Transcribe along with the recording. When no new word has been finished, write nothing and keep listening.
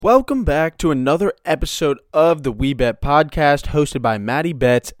Welcome back to another episode of the We Bet podcast hosted by Maddie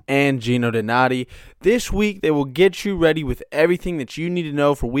Betts and Gino Donati. This week, they will get you ready with everything that you need to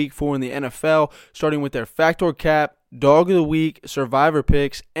know for Week 4 in the NFL, starting with their Factor Cap, Dog of the Week, Survivor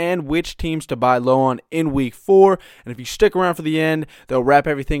Picks, and which teams to buy low on in Week 4. And if you stick around for the end, they'll wrap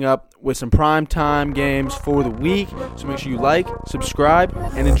everything up with some prime time games for the week. So make sure you like, subscribe,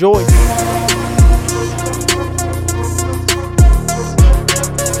 and enjoy.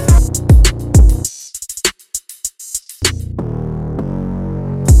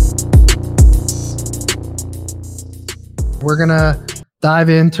 We're going to dive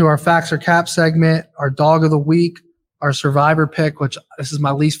into our Facts or Cap segment, our Dog of the Week, our Survivor Pick, which this is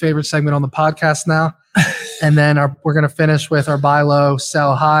my least favorite segment on the podcast now. And then we're going to finish with our Buy Low,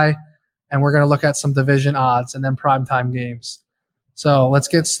 Sell High, and we're going to look at some division odds and then primetime games. So let's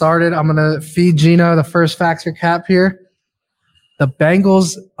get started. I'm going to feed Gino the first Facts or Cap here. The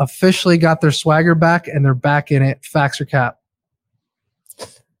Bengals officially got their swagger back, and they're back in it. Facts or Cap?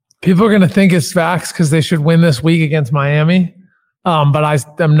 People are going to think it's facts because they should win this week against Miami. But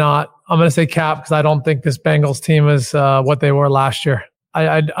I'm not. I'm going to say Cap because I don't think this Bengals team is what they were last year.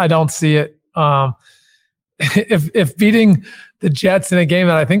 I don't see it. If beating the Jets in a game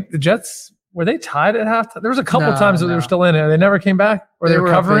that I think the Jets, were they tied at halftime? There was a couple times that they were still in it. They never came back? Or they were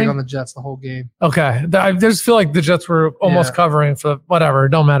covering? On the Jets the whole game. Okay. I just feel like the Jets were almost covering for whatever. It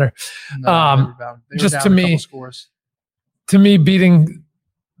don't matter. No, just to me, beating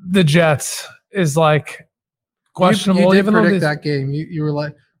the Jets is like questionable. You did predict that game. You were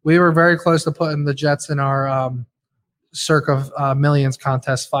like, we were very close to putting the Jets in our circa millions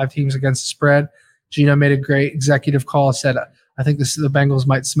contest, 5 teams against the spread. Gino made a great executive call, said, I think the Bengals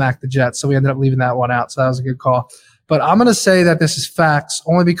might smack the Jets. So we ended up leaving that one out. So that was a good call. But I'm going to say that this is facts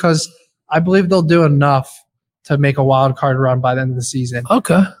only because I believe they'll do enough to make a wild card run by the end of the season.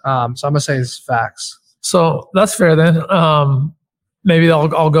 Okay. So I'm going to say it's facts. So that's fair then. Maybe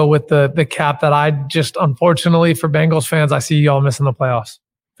I'll go with the cap that I just, unfortunately for Bengals fans, I see y'all missing the playoffs.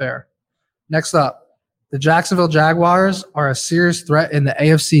 Fair. Next up, the Jacksonville Jaguars are a serious threat in the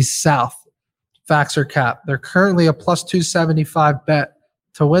AFC South. Facts or Cap? They're currently a plus 275 bet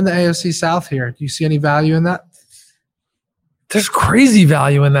to win the AFC South here. Do you see any value in that? There's crazy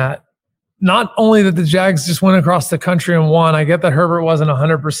value in that. Not only that the Jags just went across the country and won. I get that Herbert wasn't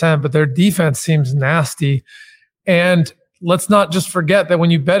 100%, but their defense seems nasty. And let's not just forget that when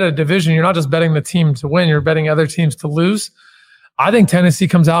you bet a division, you're not just betting the team to win, you're betting other teams to lose. I think Tennessee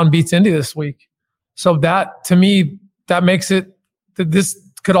comes out and beats Indy this week. So that, to me, that makes it that this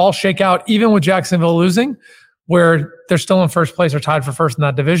could all shake out, even with Jacksonville losing, where they're still in first place or tied for first in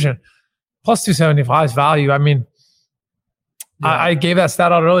that division. Plus 275 is value. I mean, I gave that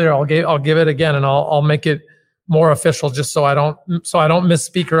stat out earlier. I'll give it again, and I'll make it more official just so I don't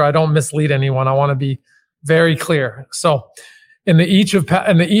misspeak or I don't mislead anyone. I want to be very clear. So in each of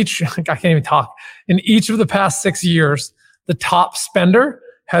the past 6 years, the top spender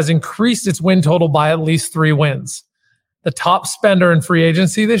has increased its win total by at least 3 wins. The top spender in free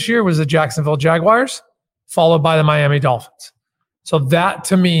agency this year was the Jacksonville Jaguars, followed by the Miami Dolphins. So that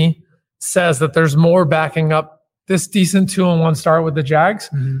to me says that there's more backing up this decent 2-1 start with the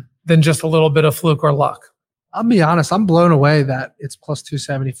Jags than just a little bit of fluke or luck. I'll be honest, I'm blown away that it's plus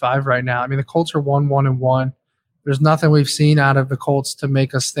 275 right now. I mean, the Colts are 1-1-1. There's nothing we've seen out of the Colts to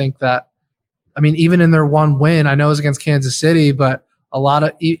make us think that. I mean, even in their one win, I know it was against Kansas City, but a lot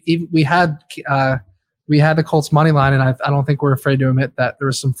of we had the Colts money line, and I don't think we're afraid to admit that there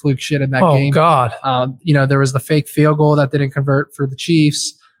was some fluke shit in that game. Oh God! There was the fake field goal that didn't convert for the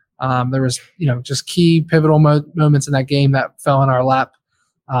Chiefs. There was just key pivotal moments in that game that fell in our lap.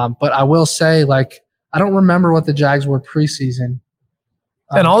 But I will say, like, I don't remember what the Jags were preseason.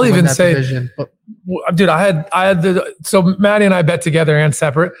 And I'll even say, division, but dude, so Maddie and I bet together and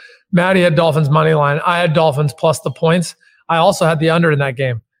separate. Maddie had Dolphins money line. I had Dolphins plus the points. I also had the under in that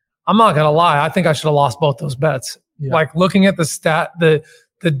game. I'm not going to lie. I think I should have lost both those bets. Yeah. Like looking at the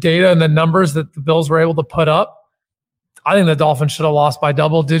data and the numbers that the Bills were able to put up, I think the Dolphins should have lost by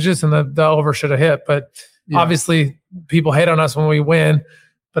double digits and the over should have hit. But obviously people hate on us when we win,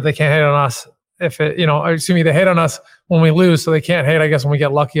 but they can't hate on us they hate on us when we lose, so they can't hate, I guess, when we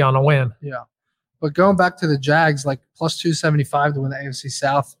get lucky on a win. Yeah. But going back to the Jags, like plus 275 to win the AFC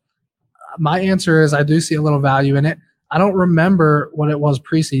South, my answer is I do see a little value in it. I don't remember what it was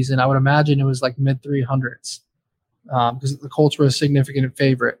preseason. I would imagine it was like mid 300s because the Colts were a significant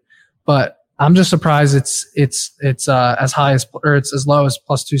favorite. But I'm just surprised it's as high as, or it's as low as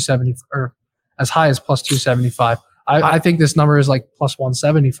plus 270 or as high as plus 275. I think this number is like plus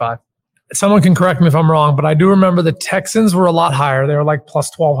 175. someone can correct me if I'm wrong, but I do remember the Texans were a lot higher. They were like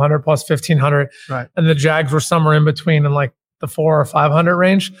plus 1,200, plus 1,500. Right. And the Jags were somewhere in between in like the 400 or 500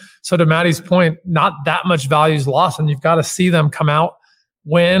 range. So to Maddie's point, not that much value is lost, and you've got to see them come out,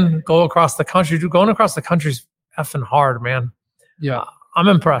 win, go across the country. Dude, going across the country is effing hard, man. Yeah. I'm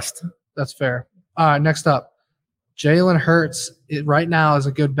impressed. That's fair. All right, next up. Jalen Hurts right now is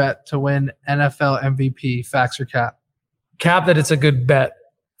a good bet to win NFL MVP. Facts or cap? Cap that it's a good bet.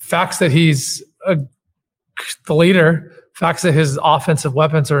 Facts that he's the leader. Facts that his offensive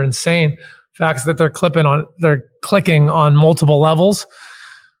weapons are insane. Facts that they're clicking on multiple levels.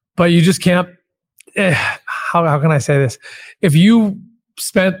 But you just can't. How can I say this? If you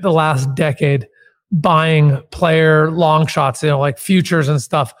spent the last decade buying player long shots, like futures and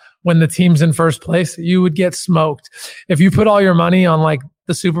stuff, when the team's in first place, you would get smoked. If you put all your money on like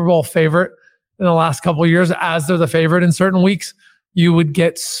the Super Bowl favorite in the last couple of years, as they're the favorite in certain weeks, you would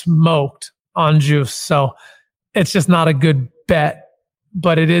get smoked on juice. So it's just not a good bet.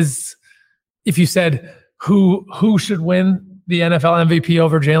 But it is, if you said who should win the NFL MVP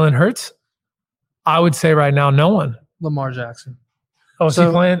over Jalen Hurts, I would say right now, no one. Lamar Jackson. Oh, is he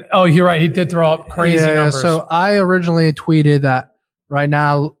playing? Oh, you're right. He did throw up crazy numbers. So I originally tweeted that right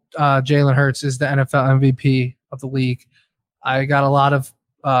now Jalen Hurts is the NFL MVP of the league. I got a lot of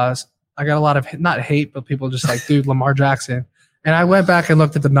not hate, but people just like, dude, Lamar Jackson. And I went back and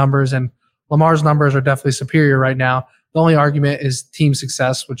looked at the numbers, and Lamar's numbers are definitely superior right now. The only argument is team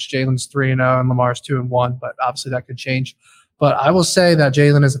success, which Jalen's 3-0 and Lamar's 2-1, but obviously that could change. But I will say that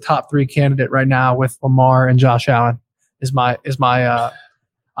Jalen is a top 3 candidate right now with Lamar and Josh Allen. Is my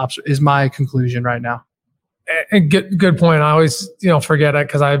conclusion right now. And good point. I always forget it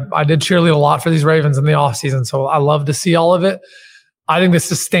because I did cheerlead a lot for these Ravens in the offseason, so I love to see all of it. I think the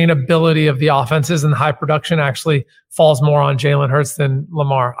sustainability of the offenses and high production actually falls more on Jalen Hurts than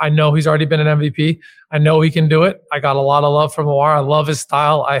Lamar. I know he's already been an MVP. I know he can do it. I got a lot of love from Lamar. I love his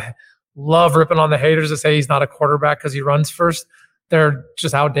style. I love ripping on the haters that say he's not a quarterback because he runs first. They're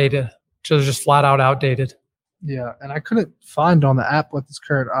just outdated. Just flat out outdated. Yeah, and I couldn't find on the app what his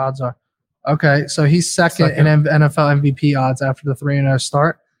current odds are. Okay, so he's second in NFL MVP odds after the 3-0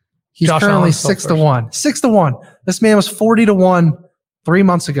 start. He's Josh currently Allen's 6-1. 6-1. This man was 40-1 3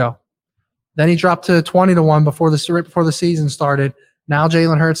 months ago. Then he dropped to 20-1 right before the season started. Now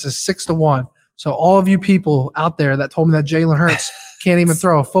Jalen Hurts is 6-1. So all of you people out there that told me that Jalen Hurts can't even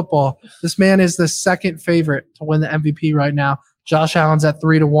throw a football, this man is the second favorite to win the MVP right now. Josh Allen's at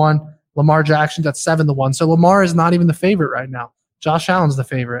 3-1. Lamar Jackson's at 7-1. So Lamar is not even the favorite right now. Josh Allen's the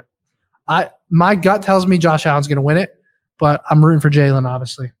favorite. My gut tells me Josh Allen's going to win it, but I'm rooting for Jalen,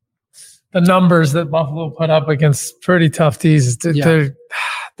 obviously. The numbers that Buffalo put up against pretty tough teams, they're just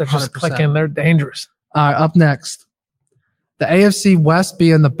 100%. Clicking. They're dangerous. All right, up next. The AFC West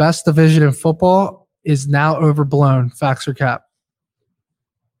being the best division in football is now overblown. Facts or cap?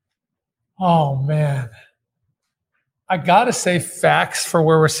 Oh, man. I got to say facts for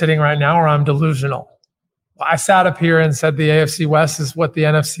where we're sitting right now, or I'm delusional. I sat up here and said the AFC West is what the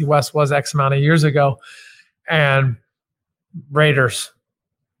NFC West was X amount of years ago. And Raiders,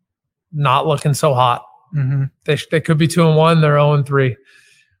 not looking so hot. Mm-hmm. They could be 2-1. They're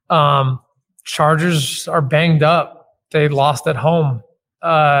 0-3. Chargers are banged up. They lost at home.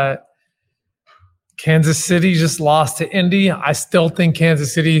 Kansas City just lost to Indy. I still think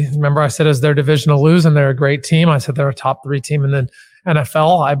Kansas City, remember I said is their division to lose, and they're a great team. I said they're a top 3 team in the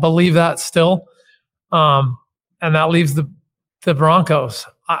NFL. I believe that still. And that leaves the Broncos.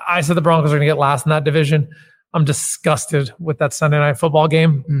 I said the Broncos are going to get last in that division. I'm disgusted with that Sunday night football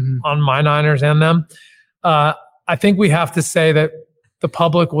game on my Niners and them. I think we have to say that the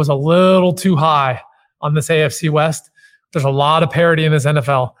public was a little too high on this AFC West. There's a lot of parity in this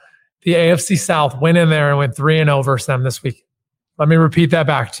NFL. The AFC South went in there and went 3-0 versus them this week. Let me repeat that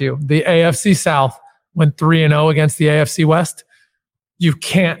back to you. The AFC South went 3-0 against the AFC West.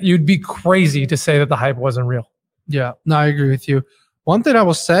 You'd be crazy to say that the hype wasn't real. Yeah, no, I agree with you. One thing I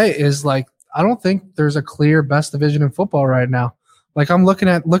will say is I don't think there's a clear best division in football right now.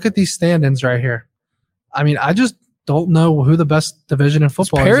 Look at these stand-ins right here. I mean, I just don't know who the best division in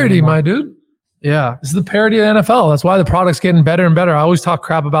football is. It's parity, my dude. Yeah. This is the parity of the NFL. That's why the product's getting better and better. I always talk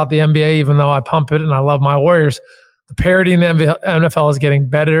crap about the NBA, even though I pump it and I love my Warriors. The parity in the NFL is getting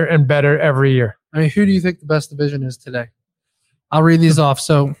better and better every year. I mean, who do you think the best division is today? I'll read these off.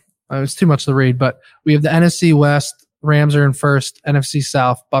 So it's too much to read, but we have the NFC West. Rams are in first. NFC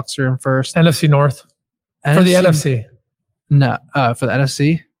South. Bucks are in first. NFC North. For the NFC. No, for the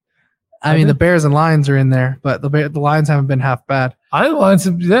NFC. I mean, the Bears and Lions are in there, but the Lions haven't been half bad. Lions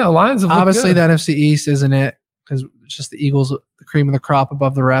have obviously the NFC East isn't it because It's just the Eagles, the cream of the crop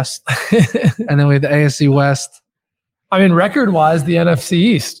above the rest. And then we have the AFC West. I mean, record-wise, the NFC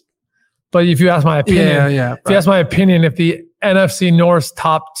East. But if you ask my opinion, if you ask my opinion, if the NFC North's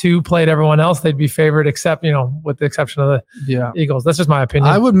top 2 played everyone else, they'd be favored, except, with the exception of the Eagles. That's just my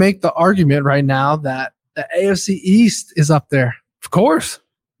opinion. I would make the argument right now that the AFC East is up there. Of course.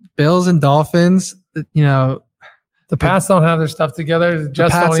 Bills and Dolphins, the Pats don't have their stuff together.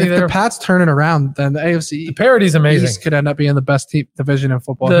 Just don't either. If the Pats turn it around, then the AFC the parity's amazing. East could end up being the best division in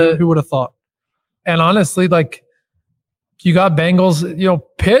football. Who would have thought? And honestly, you got Bengals,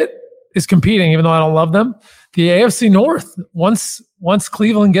 Pitt is competing, even though I don't love them. The AFC North, once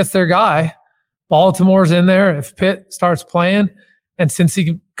Cleveland gets their guy, Baltimore's in there. If Pitt starts playing, and since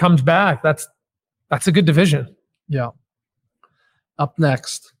he comes back, that's a good division. Yeah. Up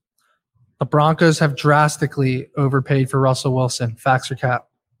next, the Broncos have drastically overpaid for Russell Wilson. Facts or cap?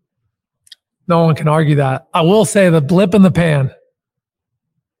 No one can argue that. I will say the blip in the pan,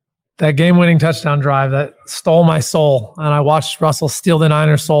 that game-winning touchdown drive that stole my soul, and I watched Russell steal the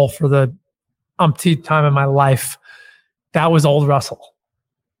Niners' soul for the umpteenth time in my life. That was old Russell.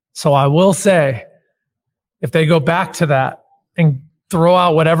 So I will say, if they go back to that and throw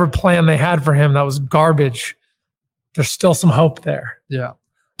out whatever plan they had for him that was garbage, there's still some hope there. Yeah.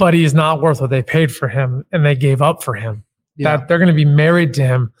 But he is not worth what they paid for him, and they gave up for him. Yeah. That they're going to be married to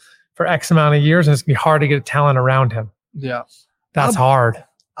him for X amount of years, and it's going to be hard to get talent around him. Yeah. That's hard.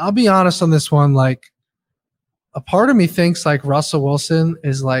 I'll be honest on this one. A part of me thinks Russell Wilson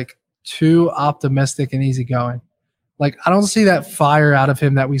is too optimistic and easygoing. I don't see that fire out of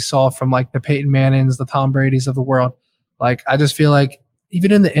him that we saw from the Peyton Mannings, the Tom Brady's of the world. I just feel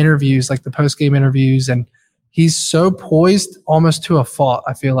even in the interviews, the post-game interviews, and he's so poised almost to a fault,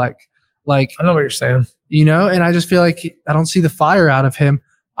 I feel like. I know what you're saying. And I just feel I don't see the fire out of him.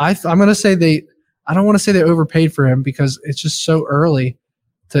 I'm going to say I don't want to say they overpaid for him because it's just so early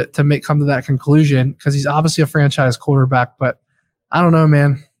to come to that conclusion, because he's obviously a franchise quarterback, but I don't know,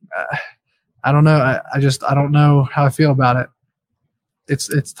 man. I don't know. I don't know how I feel about it.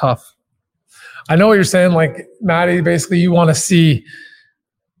 It's tough. I know what you're saying. Matty, basically you want to see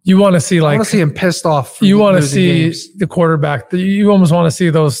I want to see him pissed off. You want to see the quarterback. You almost want to see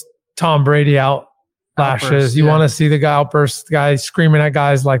those Tom Brady outlashes. You want to see the guy outburst, the guy screaming at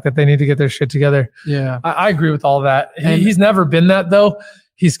guys that they need to get their shit together. Yeah. I agree with all that. He's never been that though.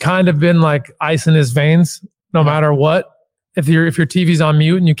 He's kind of been ice in his veins, no matter what. If your TV's on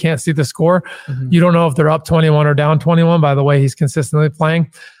mute and you can't see the score, you don't know if they're up 21 or down 21 by the way he's consistently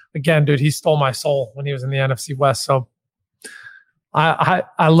playing. Again, dude, he stole my soul when he was in the NFC West. So I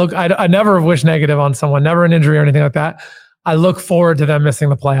never wish negative on someone, never an injury or anything like that. I look forward to them missing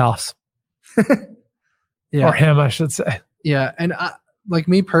the playoffs. Yeah. Or him, I should say. Yeah. And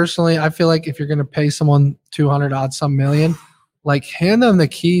me personally, I feel if you're going to pay someone 200 odd some million, hand them the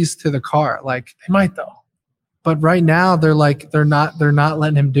keys to the car. They might though. But right now they're not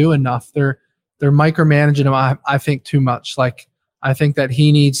letting him do enough. They're micromanaging him. I think too much. I think that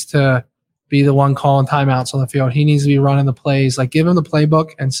he needs to be the one calling timeouts on the field. He needs to be running the plays. Give him the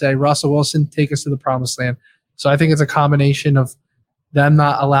playbook and say, Russell Wilson, take us to the promised land. So I think it's a combination of them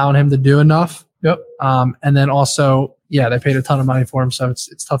not allowing him to do enough. Yep. And then also, they paid a ton of money for him. So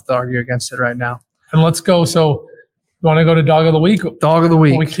it's tough to argue against it right now. And let's go. So you want to go to Dog of the Week? Dog of the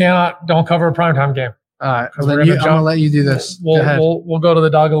Week. We don't cover a primetime game. All right. I'm going to let you do this. We'll go to the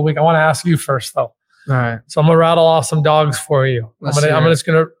Dog of the Week. I want to ask you first though. All right. So I'm going to rattle off some dogs for you. I'm just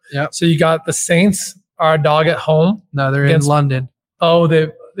going to. Yep. So you got the Saints are a dog at home. No, they're in London. Oh,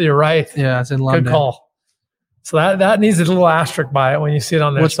 you're right. Yeah, it's in London. Good call. So that needs a little asterisk by it when you see it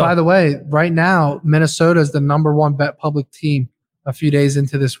on there. Which, by the way, right now, Minnesota is the #1 bet public team a few days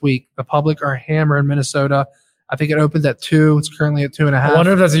into this week. The public are hammering Minnesota. I think it opened at 2. It's currently at 2.5. I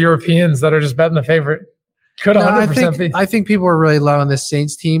wonder if that's the Europeans that are just betting the favorite. Could 100% be. I think people are really low on this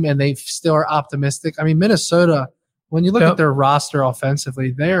Saints team, and they still are optimistic. I mean, Minnesota, when you look at their roster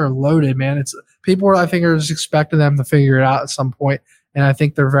offensively, they are loaded, man. People are just expecting them to figure it out at some point, and I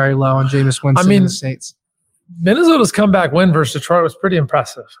think they're very low on Jameis Winston and the Saints. Minnesota's comeback win versus Detroit was pretty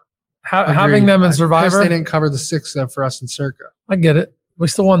impressive. Having them in Survivor. They didn't cover the 6 though for us in Circa. I get it. We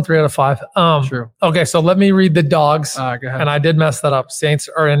still won 3 out of 5. True. Okay, so let me read the dogs. Go ahead. And I did mess that up. Saints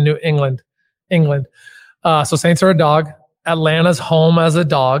are in New England. So Saints are a dog. Atlanta's home as a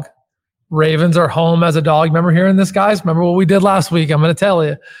dog. Ravens are home as a dog. Remember hearing this, guys? Remember what we did last week? I'm going to tell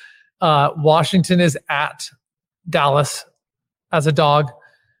you. Washington is at Dallas as a dog.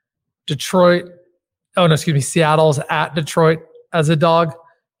 Seattle's at Detroit as a dog.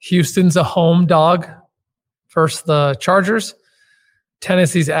 Houston's a home dog versus the Chargers.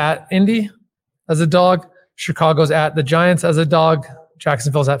 Tennessee's at Indy as a dog. Chicago's at the Giants as a dog.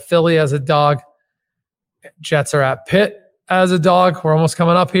 Jacksonville's at Philly as a dog. Jets are at Pitt as a dog. We're almost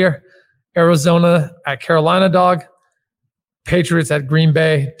coming up here. Arizona at Carolina, dog. Patriots at Green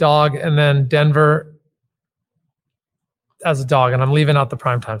Bay, dog. And then Denver as a dog. And I'm leaving out the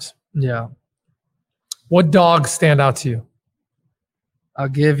prime times. Yeah. What dogs stand out to you? I'll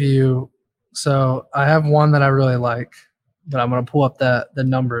give you. So I have one that I really like, but I'm going to pull up the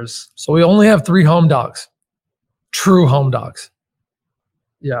numbers. So we only have 3 home dogs. True home dogs.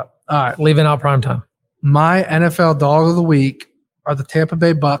 Yeah. All right. Leaving out prime time. My NFL dog of the week are the Tampa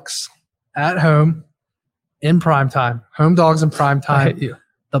Bay Bucks at home in prime time. Home dogs in prime I time. hate you.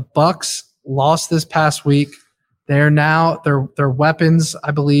 The Bucks lost this past week. They're now their weapons,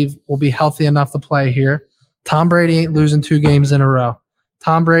 I believe, will be healthy enough to play here. Tom Brady ain't losing 2 games in a row.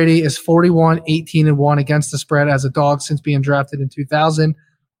 Tom Brady is 41-18-1 against the spread as a dog since being drafted in 2000.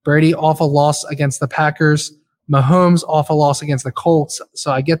 Brady off a loss against the Packers. Mahomes off a loss against the Colts.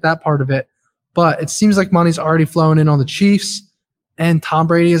 So I get that part of it. But it seems like money's already flowing in on the Chiefs. And Tom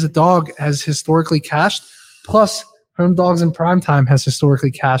Brady as a dog has historically cashed. Plus, home dogs in primetime has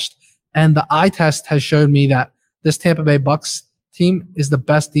historically cashed. And the eye test has showed me that this Tampa Bay Bucks team is the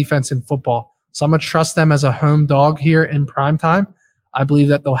best defense in football. So I'm going to trust them as a home dog here in primetime. I believe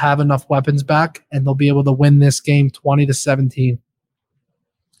that they'll have enough weapons back and they'll be able to win this game 20-17.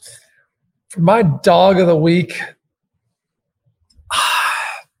 For my dog of the week,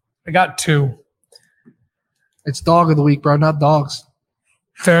 I got 2. It's dog of the week, bro, not dogs.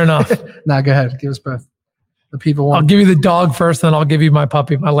 Fair enough. Nah, go ahead. Give us both. The people I'll want give you the dog first, then I'll give you my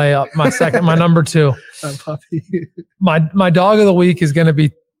puppy, my layup, my second, my number 2. a puppy. My dog of the week is going to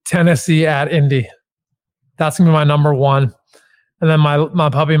be Tennessee at Indy. That's going to be my number 1. And then my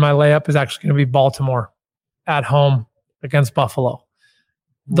puppy, my layup is actually going to be Baltimore at home against Buffalo.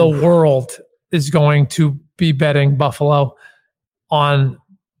 The world is going to be betting Buffalo on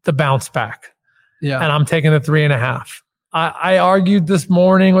the bounce back. Yeah. And I'm taking the 3.5. I argued this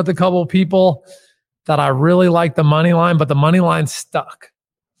morning with a couple of people that I really like the money line, but the money line stuck.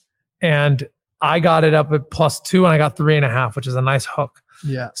 And I got it up at +2 and I got 3.5, which is a nice hook.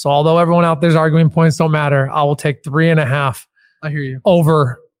 Yeah. So although everyone out there's arguing points don't matter, I will take 3.5 I hear you.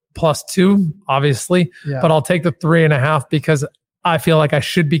 over +2, obviously. Yeah. But I'll take the 3.5 because I feel like I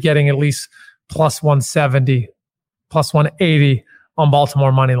should be getting at least +170, +180 on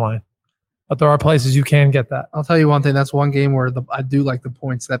Baltimore money line. But there are places you can get that. I'll tell you one thing. That's one game where I do like the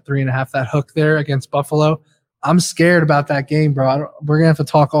points, that 3.5, that hook there against Buffalo. I'm scared about that game, bro. We're going to have to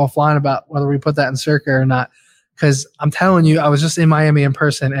talk offline about whether we put that in Circa or not. Because I'm telling you, I was just in Miami in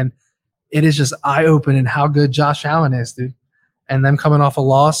person, and it is just eye-opening how good Josh Allen is, dude. And them coming off a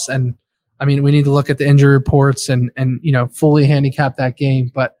loss. And, I mean, we need to look at the injury reports and fully handicap that game.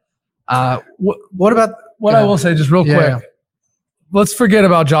 But what about – What I will say just real quick, let's forget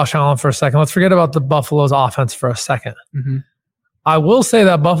about Josh Allen for a second. Let's forget about the Buffalo's offense for a second. Mm-hmm. I will say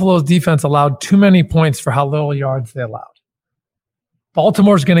that Buffalo's defense allowed too many points for how little yards they allowed.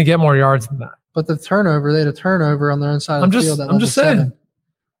 Baltimore's going to get more yards than that. But the turnover, they had a turnover on their own side of the field. I'm just saying. 7.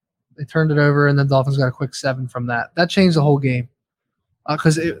 They turned it over, and the Dolphins got a quick 7 from that. That changed the whole game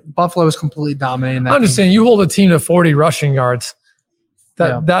because Buffalo was completely dominating that I'm just saying, you hold a team to 40 rushing yards.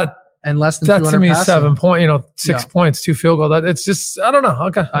 That and less than that 200 to me is passing. 7 point, 6 points, 2 field goal. That it's just I don't know.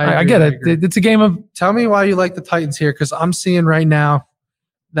 Okay, I get it. It's a game of. Tell me why you like the Titans here, because I'm seeing right now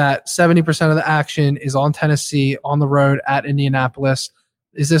that 70% of the action is on Tennessee on the road at Indianapolis.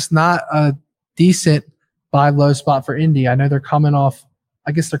 Is this not a decent buy low spot for Indy? I know they're coming off.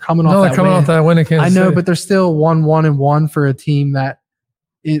 I guess they're coming off. No, they're coming off that win against. I know, City. but they're still 1-1-1 for a team that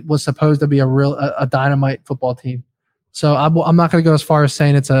it was supposed to be a dynamite football team. So I'm not going to go as far as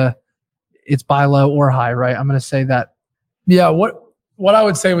saying it's buy low or high, right? I'm going to say that. Yeah, what I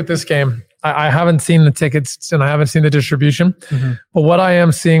would say with this game, I haven't seen the tickets and I haven't seen the distribution, but what I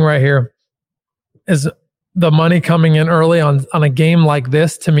am seeing right here is the money coming in early on a game like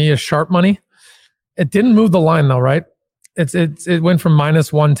this. To me, is sharp money. It didn't move the line though, right? It went from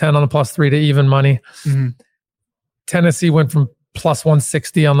 -110 on the +3 to even money. Mm-hmm. Tennessee went from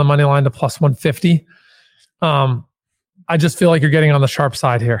 +160 on the money line to +150. I just feel like you're getting on the sharp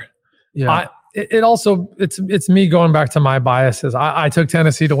side here. Yeah. It's me going back to my biases. I took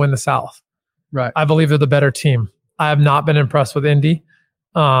Tennessee to win the South. Right. I believe they're the better team. I have not been impressed with Indy.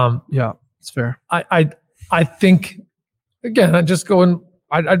 Yeah, it's fair. I think again,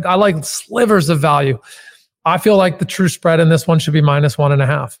 I like slivers of value. I feel like the true spread in this one should be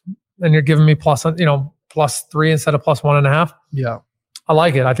 -1.5, and you're giving me +3 instead of +1.5. Yeah. I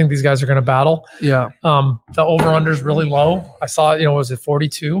like it. I think these guys are going to battle. Yeah. The over-under is really low. I saw, was it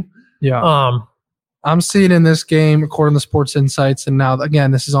 42? Yeah. I'm seeing in this game, according to Sports Insights, and now,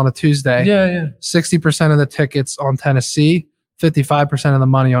 again, this is on a Tuesday. Yeah. 60% of the tickets on Tennessee, 55% of the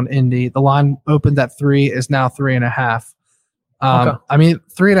money on Indy. The line opened at 3, is now 3.5. Okay. I mean,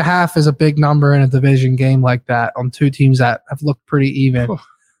 3.5 is a big number in a division game like that on two teams that have looked pretty even.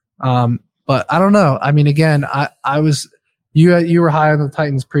 But I don't know. I mean, again, I was you were high on the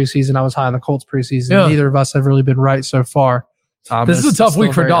Titans preseason. I was high on the Colts preseason. Yeah. Neither of us have really been right so far. This is a tough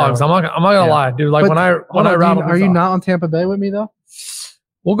week for dogs. Early. I'm not gonna lie, dude. Like But when I rattle. are you not on Tampa Bay with me though?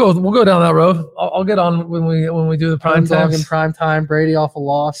 We'll go down that road. I'll get on when we do the prime Dog time. in prime time. Brady off a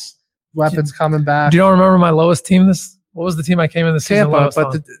loss. Weapons coming back. Do you don't remember my lowest team? What was the team I came in this season Tampa, lowest but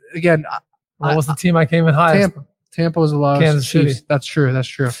on? again, What was the team I came in highest? Tampa was the lowest. Kansas City. That's true.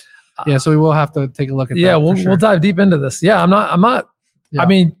 Yeah, so we will have to take a look at that. Yeah, for sure. we'll dive deep into this. Yeah, I'm not. Yeah. I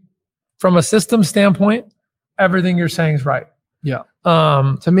mean, from a system standpoint, everything you're saying is right. Yeah.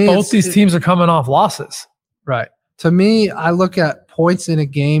 To me, both these teams are coming off losses. Right. To me, I look at points in a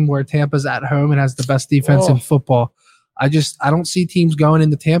game where Tampa's at home and has the best defense in football. I don't see teams going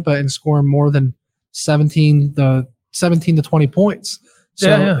into Tampa and scoring more than 17 to 20 points.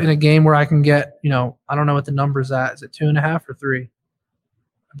 So in a game where I can get, I don't know what the number's at. Is it 2.5 or 3?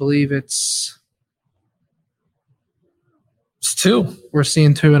 I believe it's 2. We're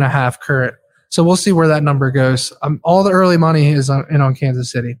seeing 2.5 current. So we'll see where that number goes. All the early money is in on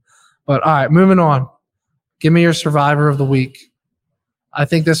Kansas City. But all right, moving on. Give me your survivor of the week. I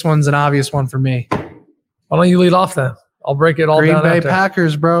think this one's an obvious one for me. Why don't you lead off then? I'll break it all Green down. Bay after.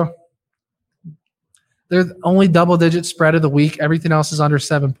 Packers, bro. They're the only double-digit spread of the week. Everything else is under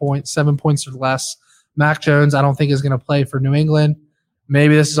 7 points, 7 points or less. Mac Jones, I don't think is going to play for New England.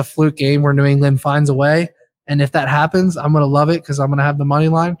 Maybe this is a fluke game where New England finds a way. And if that happens, I'm going to love it because I'm going to have the money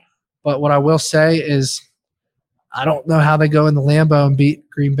line. But what I will say is I don't know how they go in the Lambeau and beat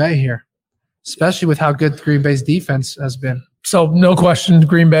Green Bay here, especially with how good Green Bay's defense has been. So no question,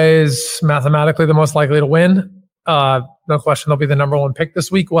 Green Bay is mathematically the most likely to win. No question they'll be the number 1 pick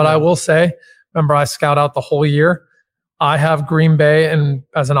this week. What I will say, remember I scout out the whole year. I have Green Bay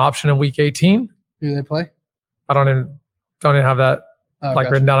as an option in week 18. Who do they play? I don't even have that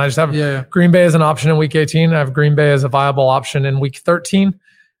Gotcha. written down. I just have Green Bay as an option in week 18. I have Green Bay as a viable option in week 13.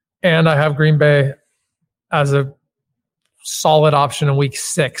 And I have Green Bay as a solid option in week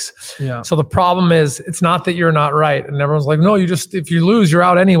 6. Yeah. So the problem is, it's not that you're not right. And everyone's like, no, if you lose, you're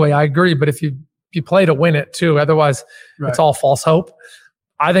out anyway. I agree. But if you play to win it too, otherwise it's all false hope.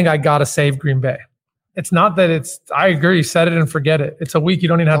 I think I got to save Green Bay. It's not that I agree. Set it and forget it. It's a week you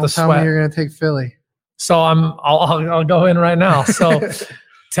don't even have to sweat. Tell me you're going to take Philly. So I'll go in right now. So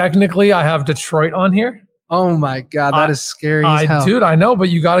technically I have Detroit on here. Oh my God, that is scary as hell. Dude, I know, but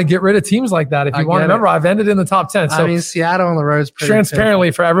you got to get rid of teams like that. If you want to remember, I've ended in the top 10. So I mean, Seattle on the road is pretty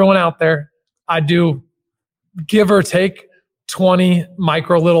transparently for everyone out there, I do give or take 20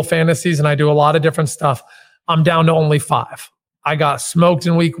 micro little fantasies and I do a lot of different stuff. I'm down to only 5. I got smoked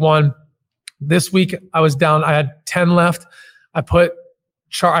in week 1. This week I was down. I had 10 left. I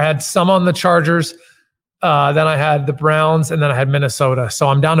had some on the Chargers. Then I had the Browns and then I had Minnesota. So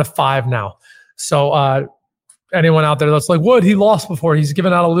I'm down to 5 now. So anyone out there that's like, what? He lost before. He's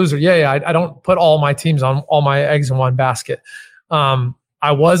given out a loser. Yeah. I don't put all my teams on all my eggs in one basket. I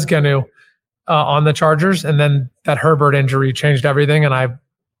was going to on the Chargers, and then that Herbert injury changed everything. And I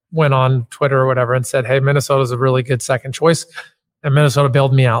went on Twitter or whatever and said, hey, Minnesota's a really good second choice. And Minnesota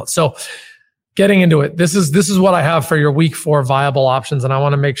bailed me out. So getting into it, this is what I have for your week 4 viable options. And I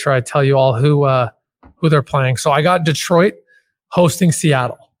want to make sure I tell you all who they're playing. So I got Detroit hosting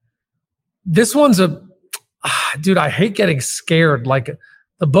Seattle. This one's dude, I hate getting scared. Like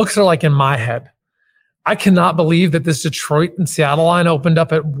the books are like in my head. I cannot believe that this Detroit and Seattle line opened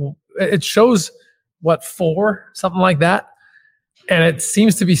up it shows 4, something like that. And it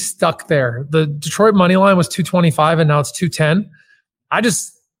seems to be stuck there. The Detroit money line was 225 and now it's 210.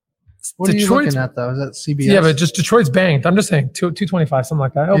 What are you looking at though? Is that CBS? Yeah, but just Detroit's banged. I'm just saying 225, something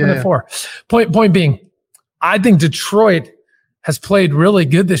like that. I opened at 4. Point being, I think Detroit has played really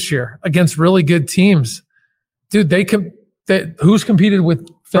good this year against really good teams. Dude, who's competed with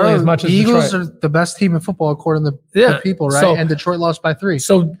Philly as much as Eagles Detroit? are the best team in football according to the people, right? And Detroit lost by 3.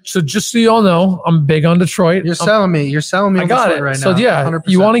 So just so you all know, I'm big on Detroit. You're selling me. You're selling me. I got it right so now. Yeah, 100%.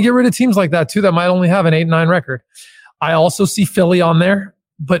 You want to get rid of teams like that too that might only have an 8-9 record. I also see Philly on there,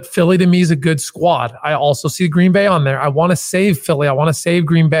 but Philly to me is a good squad. I also see Green Bay on there. I want to save Philly. I want to save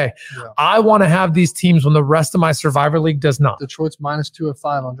Green Bay. Yeah. I want to have these teams when the rest of my Survivor League does not. Detroit's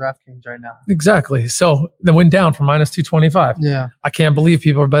 -205 on DraftKings right now. Exactly. So they went down from -225. Yeah. I can't believe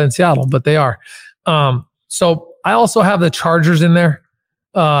people are betting Seattle, but they are. So I also have the Chargers in there.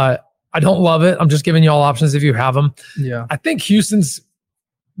 I don't love it. I'm just giving you all options if you have them. Yeah. I think Houston's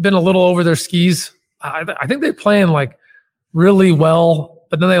been a little over their skis. I think they're playing like really well,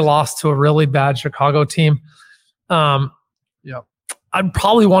 but then they lost to a really bad Chicago team. Yeah. I'd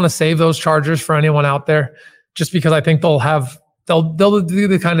probably want to save those Chargers for anyone out there, just because I think they'll do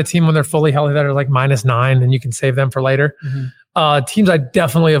the kind of team when they're fully healthy that are like -9, and you can save them for later. Mm-hmm. Teams I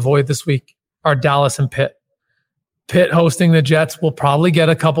definitely avoid this week are Dallas and Pitt. Pitt hosting the Jets will probably get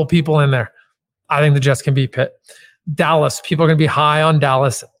a couple people in there. I think the Jets can beat Pitt. Dallas, people are going to be high on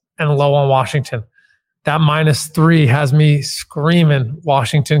Dallas and low on Washington. That -3 has me screaming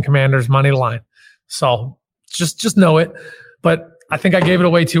Washington Commanders money line. So just know it. But I think I gave it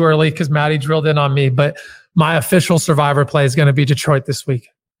away too early because Maddie drilled in on me. But my official survivor play is going to be Detroit this week.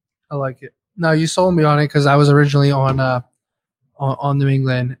 I like it. No, you sold me on it because I was originally on New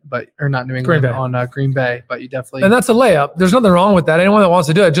England, or not New England, on Green Bay. But you definitely, and that's a layup. There's nothing wrong with that. Anyone that wants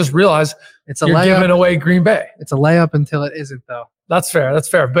to do it, just realize it's a you're layup. giving away Green Bay. It's a layup until it isn't, though. That's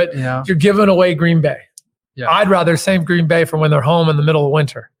fair. But Yeah. you're giving away Green Bay. Yeah. I'd rather save Green Bay for when they're home in the middle of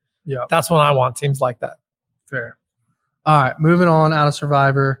winter. Yeah. That's when I want teams like that. Fair. All right, moving on out of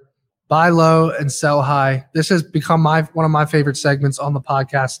Survivor. Buy low and sell high. This has become one of my favorite segments on the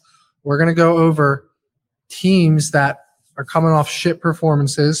podcast. We're going to go over teams that are coming off shit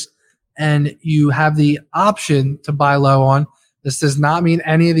performances, and you have the option to buy low on. This does not mean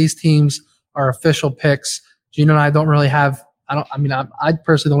any of these teams are official picks. Gino and I don't really have. I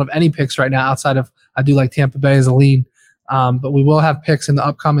personally don't have any picks right now outside of I do like Tampa Bay as a lean, but we will have picks in the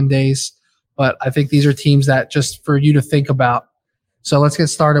upcoming days. But I think these are teams that just for you to think about. So let's get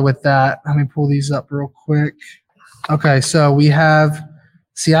started with that. Let me pull these up real quick. Okay, so we have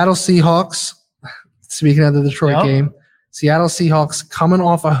Seattle Seahawks. Speaking of the Detroit game, Seattle Seahawks coming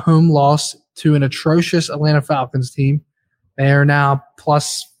off a home loss to an atrocious Atlanta Falcons team. They are now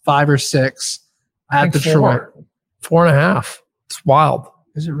 +5 or 6 at Detroit. 4.5. It's wild.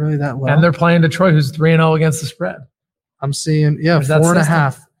 Is it really that low? And they're playing Detroit, who's 3-0 against the spread. I'm seeing,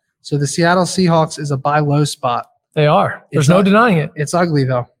 4.5. So the Seattle Seahawks is a buy low spot. They are. There's no denying it. It's ugly,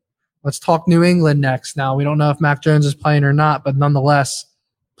 though. Let's talk New England next. Now, we don't know if Mac Jones is playing or not, but nonetheless,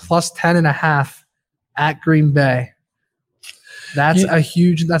 +10.5 at Green Bay. That's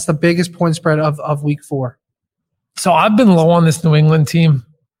that's the biggest point spread of week 4. So I've been low on this New England team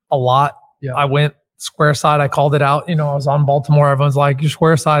a lot. Yeah. I went square side. I called it out. I was on Baltimore. Everyone's like, "You're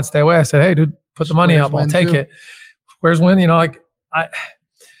square side, stay away." I said, "Hey, dude, put the money up. I'll take it." Squares win.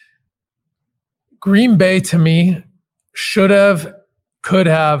 Green Bay to me could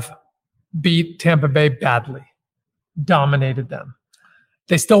have beat Tampa Bay badly, dominated them.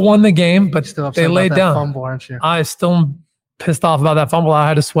 They still won the game, but they laid down. Fumble, aren't you? I still am pissed off about that fumble. I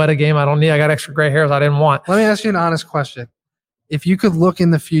had to sweat a game I don't need. I got extra gray hairs I didn't want. Let me ask you an honest question. If you could look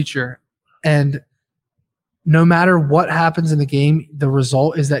in the future and no matter what happens in the game, the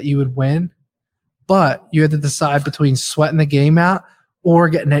result is that you would win, but you had to decide between sweating the game out or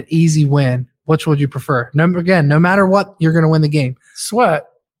getting an easy win, which would you prefer? No matter what, you're going to win the game. Sweat.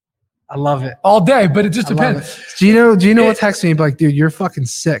 I love it. All day, but it just depends. Gino will text me and be like, "Dude, you're fucking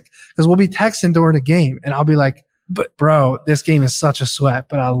sick." Because we'll be texting during the game, and I'll be like, "But bro, this game is such a sweat,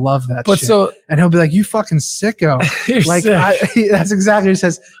 but I love that shit." And he'll be like, "You fucking sicko." That's exactly what he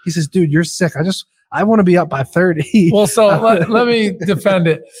says. He says, "Dude, you're sick. I want to be up by 30. Well, so let me defend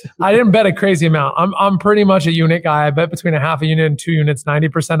it. I didn't bet a crazy amount. I'm pretty much a unit guy. I bet between a half a unit and 2 units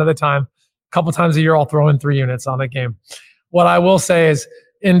 90% of the time. A couple times a year, I'll throw in 3 units on the game. What I will say is,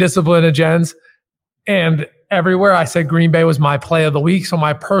 indiscipline of Jens, and everywhere I said Green Bay was my play of the week, so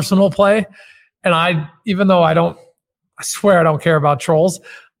my personal play. And even though I swear I don't care about trolls,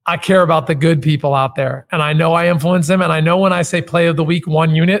 I care about the good people out there. And I know I influence them. And I know when I say play of the week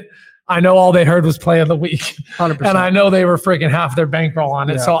 1 unit, I know all they heard was play of the week. 100%. And I know they were freaking half their bankroll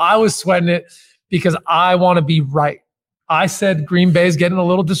on it. Yeah. So I was sweating it because I want to be right. I said Green Bay's getting a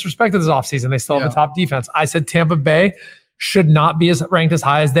little disrespected this offseason. They still have the top defense. I said Tampa Bay should not be ranked as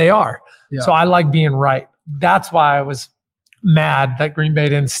high as they are. Yeah. So I like being right. That's why I was mad that Green Bay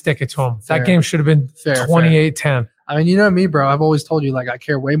didn't stick it to them. That game should have been 28-10. I mean, you know me, bro. I've always told you, I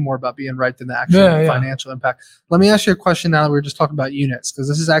care way more about being right than the actual financial impact. Let me ask you a question now that we're just talking about units, because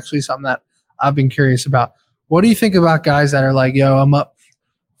this is actually something that I've been curious about. What do you think about guys that are like, yo, I'm up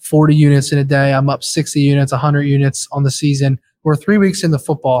 40 units in a day. I'm up 60 units, 100 units on the season. We're 3 weeks into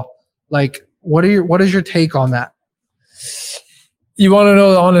football. What is your take on that? You want to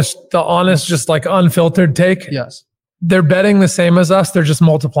know the honest, just unfiltered take? Yes. They're betting the same as us. They're just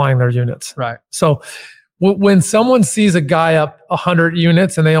multiplying their units. Right. So when someone sees a guy up 100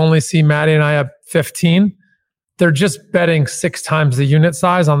 units and they only see Maddie and I up 15, they're just betting 6 times the unit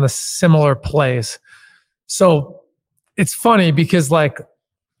size on the similar plays. So it's funny because like,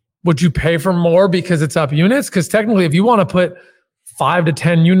 would you pay for more because it's up units? Because technically, if you want to put 5 to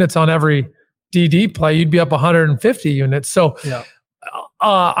 10 units on every DD play, you'd be up 150 units. So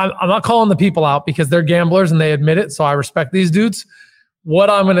I'm not calling the people out because they're gamblers and they admit it. So I respect these dudes. What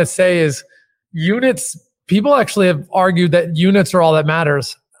I'm going to say is units, people actually have argued that units are all that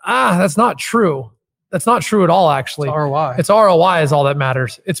matters. That's not true. That's not true at all, actually. It's ROI. It's ROI is all that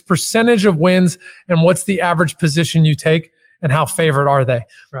matters. It's percentage of wins and what's the average position you take and how favored are they.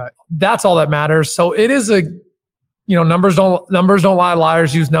 Right. That's all that matters. So it is numbers don't lie.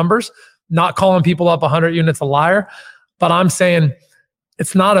 Liars use numbers. Not calling people up 100 units a liar, but I'm saying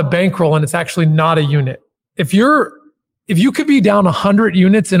it's not a bankroll and it's actually not a unit. If you could be down 100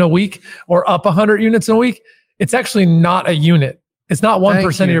 units in a week or up 100 units in a week, it's actually not a unit. It's not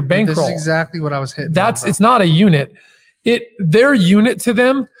 1% of your bankroll. This is exactly what I was hitting. It's not a unit. Their unit to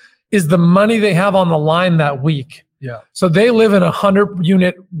them is the money they have on the line that week. Yeah. So they live in a 100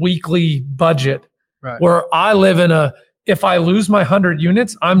 unit weekly budget, right, where I live in if I lose my 100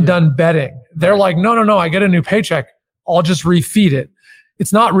 units, I'm done betting. They're like, no, I get a new paycheck. I'll just refeed it.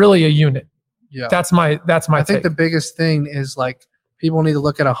 It's not really a unit. Yeah. That's my I think the biggest thing is like people need to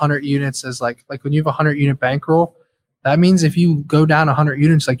look at 100 units as like when you have a 100 unit bankroll, that means if you go down 100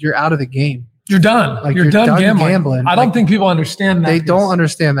 units, like you're out of the game. You're done. Like you're done gambling. I don't think people understand that. They don't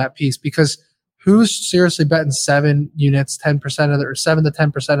understand that piece because who's seriously betting 7 units, 10% of their, or 7 to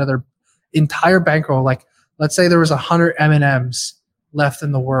 10% of their entire bankroll? Like, let's say there was 100 M&Ms left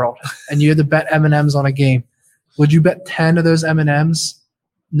in the world, and you had to bet M&Ms on a game. Would you bet 10 of those M&Ms,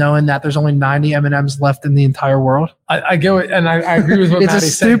 knowing that there's only 90 M&Ms left in the entire world? I get it, and I agree with what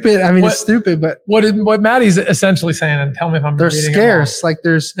Maddie's saying. It's stupid, but what Maddie's essentially saying, and tell me if I'm they're scarce. Like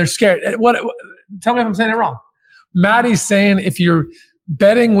they're scared. Tell me if I'm saying it wrong. Maddie's saying if you're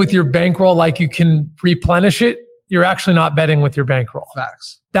betting with your bankroll like you can replenish it, you're actually not betting with your bankroll.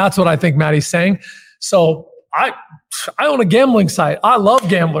 Facts. That's what I think Maddie's saying. So I own a gambling site. I love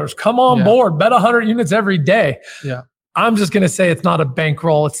gamblers. Come on board. Bet 100 units every day. Yeah. I'm just going to say it's not a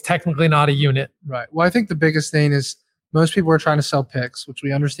bankroll. It's technically not a unit. Right. Well, I think the biggest thing is most people are trying to sell picks, which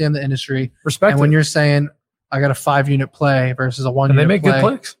we understand the industry. Respect. And when you're saying I got a 5-unit play versus a 1-unit play. And they make good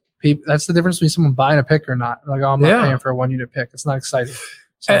picks. That's the difference between someone buying a pick or not. Like, I'm not paying for a 1-unit pick. It's not exciting.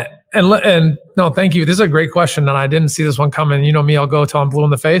 So. And no, thank you. This is a great question, and I didn't see this one coming. You know me, I'll go till I'm blue in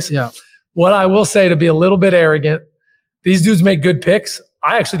the face. Yeah. What I will say, to be a little bit arrogant, these dudes make good picks.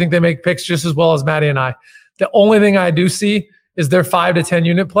 I actually think they make picks just as well as Maddie and I. The only thing I do see is their 5 to 10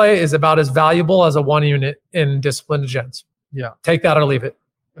 unit play is about as valuable as a 1 unit in disciplined gens. Yeah. Take that or leave it.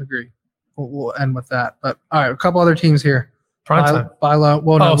 Agree. We'll end with that. But all right, a couple other teams here. Buy low.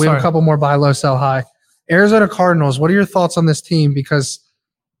 Well, no, we have a couple more buy low, sell high. Arizona Cardinals. What are your thoughts on this team? Because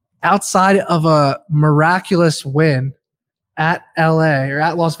outside of a miraculous win at LA or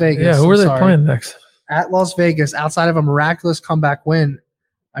at Las Vegas. Yeah, who are they playing next? At Las Vegas, outside of a miraculous comeback win.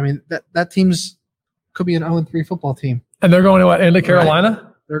 I mean, that team's could be an 0-3 football team. And they're going to what, into Carolina?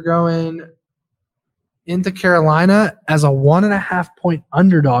 Right. They're going into Carolina as a 1.5-point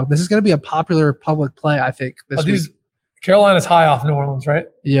underdog. This is going to be a popular public play, I think, this week. Carolina's high off New Orleans, right?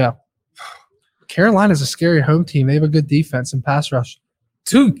 Yeah. Carolina's a scary home team. They have a good defense and pass rush.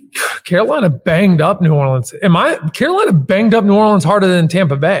 Dude, Carolina banged up New Orleans. Carolina banged up New Orleans harder than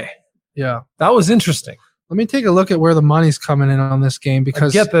Tampa Bay. Yeah. That was interesting. Let me take a look at where the money's coming in on this game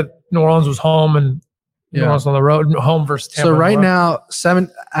because I get that New Orleans was home and New Orleans on the road, home versus Tampa. So right now,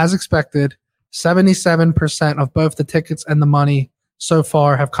 as expected, 77% of both the tickets and the money so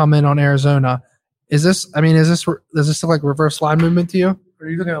far have come in on Arizona. Does this still like reverse line movement to you? Are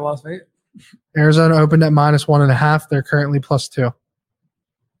you looking at Las Vegas? Arizona opened at -1.5. They're currently +2. Yeah,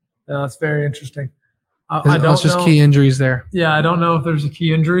 that's very interesting. I don't know. Just key injuries there. Yeah, I don't know if there's a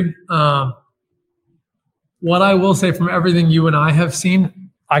key injury. What I will say from everything you and I have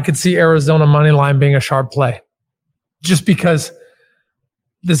seen, I could see Arizona money line being a sharp play, just because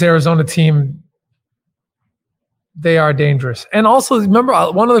this Arizona team, they are dangerous. And also, remember,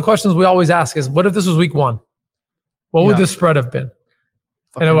 one of the questions we always ask is, what if this was week 1? What would this spread have been?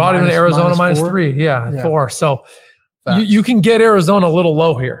 And it would have been Arizona -3. Yeah, 4. So you can get Arizona a little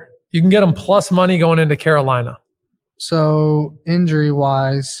low here. You can get them plus money going into Carolina. So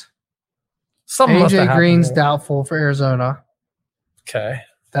injury-wise, AJ Green's doubtful for Arizona. Okay.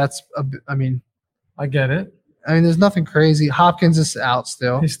 That's, I get it. There's nothing crazy. Hopkins is out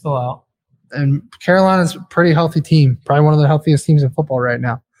still. He's still out. And Carolina's a pretty healthy team. Probably one of the healthiest teams in football right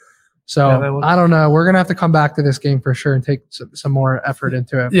now. So Yeah, I don't know. We're gonna have to come back to this game for sure and take some more effort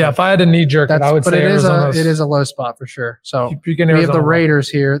into it. Yeah, if I had to knee jerk it, I would say it Arizona's. is a low spot for sure. So We we have the Raiders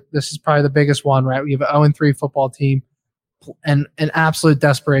here. This is probably the biggest one, right? We have an 0-3 football team and an absolute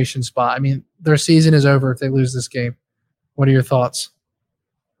desperation spot. I mean, their season is over if they lose this game. What are your thoughts?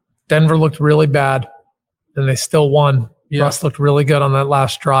 Denver looked really bad, and they still won. Yeah. Russ looked really good on that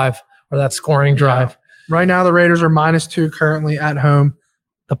last drive or that scoring drive. Right now, the Raiders are -2 currently at home.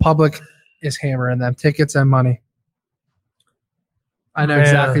 The public is hammering them, tickets and money. I know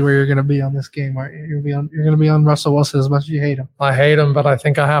exactly where you're going to be on this game. Right? You're going to be on Russell Wilson as much as you hate him. I hate him, but I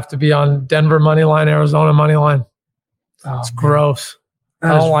think I have to be on Denver money line, Arizona money line. Oh, It's man. gross.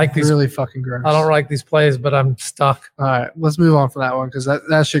 That I don't is like these. really fucking gross. I don't like these plays, but I'm stuck. All right, let's move on from that one because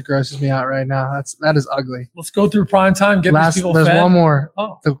that shit grosses me out right now. That is ugly. Let's go through prime time. Get these people There's fed. one more.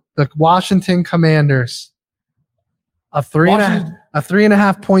 Oh, The Washington Commanders, a three and Washington- a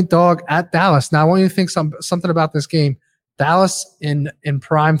 3.5 point dog at Dallas. Now I want you to think something about this game. Dallas in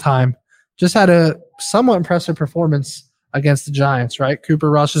prime time just had a somewhat impressive performance against the Giants. Right,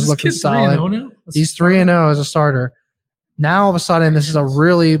 Cooper Rush is This looking kid's solid. 3-0 now? He's 3-0 as a starter. Now all of a sudden, this is a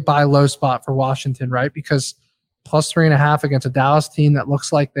really buy low spot for Washington, right? Because +3.5 against a Dallas team that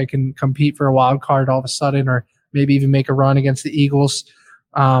looks like they can compete for a wild card all of a sudden, or maybe even make a run against the Eagles.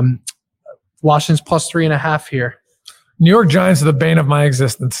 Washington's +3.5 here. New York Giants are the bane of my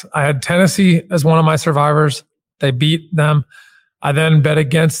existence. I had Tennessee as one of my survivors. They beat them. I then bet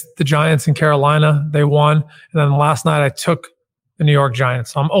against the Giants in Carolina. They won. And then last night I took the New York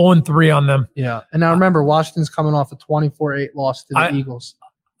Giants. So I'm 0-3 on them. Yeah. And now remember, Washington's coming off a 24-8 loss to the Eagles.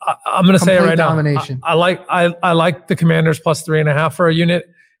 I'm going to say it right domination. now. I like the Commanders +3.5 for a unit,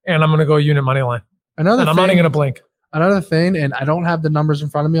 and I'm going to go unit money line. And I'm not even going to blink. Another thing, and I don't have the numbers in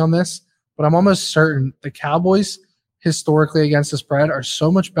front of me on this, but I'm almost certain the Cowboys historically against the spread are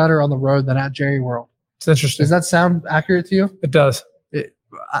so much better on the road than at Jerry World. It's interesting. Does that sound accurate to you? It does.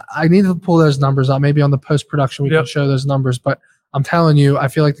 I need to pull those numbers out. Maybe on the post-production we can show those numbers, but I'm telling you, I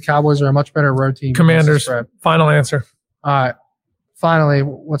feel like the Cowboys are a much better road team. Commanders. Final answer. All right. Finally,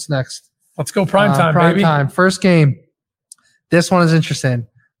 what's next? Let's go prime time, baby. Time. First game. This one is interesting.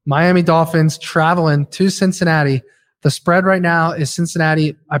 Miami Dolphins traveling to Cincinnati. The spread right now is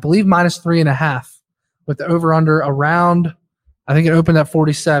Cincinnati, I believe, -3.5 with the over-under around, I think it opened at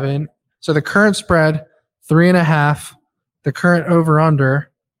 47. So the current spread, 3.5. The current over-under,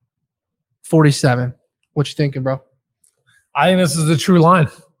 47. What you thinking, bro? I think this is a true line.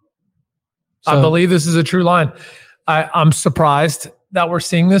 I believe this is a true line. I'm surprised that we're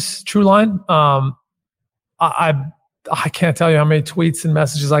seeing this true line. I can't tell you how many tweets and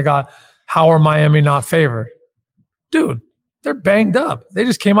messages I got. How are Miami not favored? Dude, they're banged up. They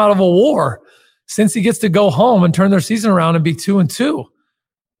just came out of a war. Since he gets to go home and turn their season around and be 2-2.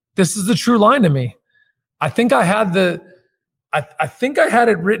 This is the true line to me. I think I had it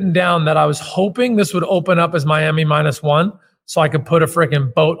written down that I was hoping this would open up as Miami -1 so I could put a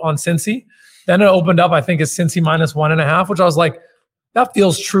freaking boat on Cincy. Then it opened up, I think, as Cincy -1.5, which I was like, that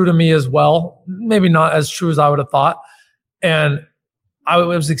feels true to me as well. Maybe not as true as I would have thought. And I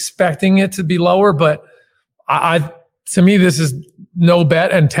was expecting it to be lower, but to me, this is no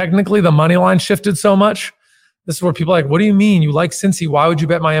bet. And technically, the money line shifted so much. This is where people are like, what do you mean? You like Cincy? Why would you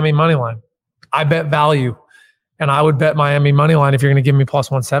bet Miami money line? I bet value. And I would bet Miami money line if you're going to give me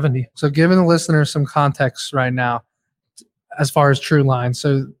 +170. So giving the listeners some context right now as far as true line.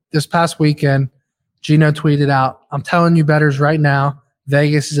 So this past weekend, Gino tweeted out, I'm telling you bettors right now,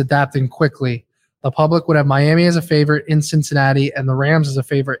 Vegas is adapting quickly. The public would have Miami as a favorite in Cincinnati and the Rams as a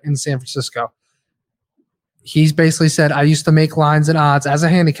favorite in San Francisco. He's basically said, I used to make lines and odds as a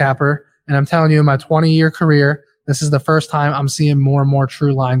handicapper, and I'm telling you, in my 20-year career, this is the first time I'm seeing more and more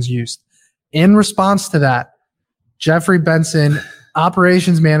true lines used. In response to that, Jeffrey Benson,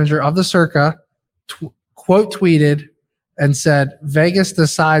 operations manager of the Circa, quote tweeted and said, Vegas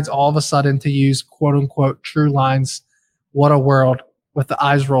decides all of a sudden to use quote unquote true lines. What a world, with the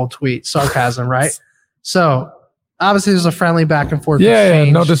eyes roll tweet. Sarcasm, right? So obviously there's a friendly back and forth exchange.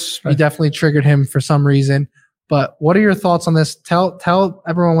 Yeah, no disrespect. You definitely triggered him for some reason. But what are your thoughts on this? Tell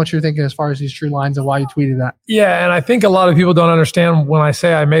everyone what you're thinking as far as these true lines and why you tweeted that. Yeah, and I think a lot of people don't understand when I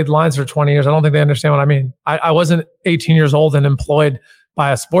say I made lines for 20 years. I don't think they understand what I mean. I wasn't 18 years old and employed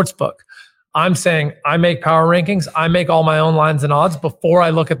by a sports book. I'm saying I make power rankings. I make all my own lines and odds before I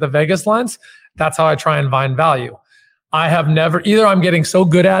look at the Vegas lines. That's how I try and find value. I have never, either I'm getting so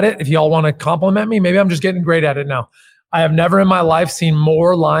good at it, if y'all want to compliment me, maybe I'm just getting great at it now. I have never in my life seen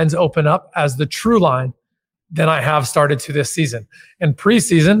more lines open up as the true line than I have started to this season. And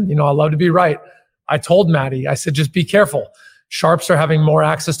preseason, I love to be right. I told Maddie, I said, just be careful. Sharps are having more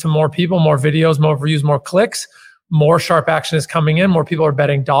access to more people, more videos, more views, more clicks. More sharp action is coming in. More people are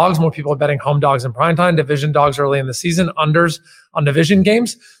betting dogs. More people are betting home dogs in primetime, division dogs early in the season, unders on division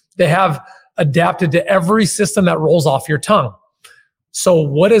games. They have adapted to every system that rolls off your tongue. So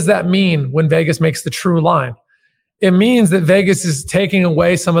what does that mean when Vegas makes the true line? It means that Vegas is taking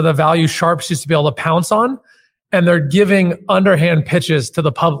away some of the value sharps used to be able to pounce on, and they're giving underhand pitches to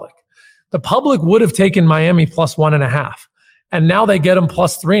the public. The public would have taken Miami plus 1.5. And now they get them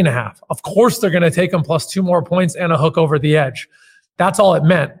plus 3.5. Of course, they're going to take them plus 2 more points and a hook over the edge. That's all it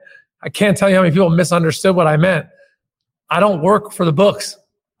meant. I can't tell you how many people misunderstood what I meant. I don't work for the books.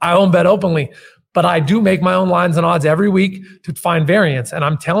 I own Bet Openly, but I do make my own lines and odds every week to find variance. And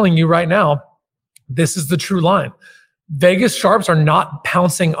I'm telling you right now, this is the true line. Vegas sharps are not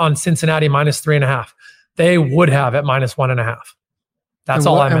pouncing on Cincinnati minus 3.5. They would have at minus 1.5. That's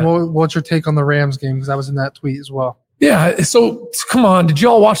all I meant. And what's your take on the Rams game? Because I was in that tweet as well. Yeah, so come on. Did you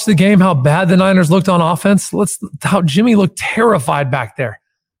all watch the game, how bad the Niners looked on offense? How Jimmy looked terrified back there.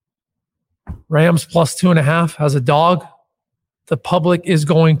 Rams plus 2.5 as a dog. The public is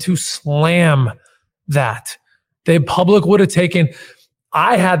going to slam that. The public would have taken,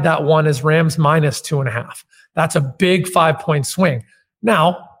 I had that one as Rams minus 2.5. That's a big 5-point swing.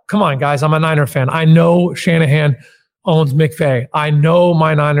 Now, come on, guys. I'm a Niner fan. I know Shanahan owns McVay. I know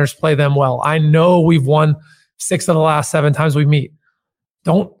my Niners play them well. I know we've won 6 of the last 7 times we meet.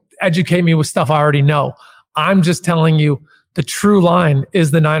 Don't educate me with stuff I already know. I'm just telling you the true line is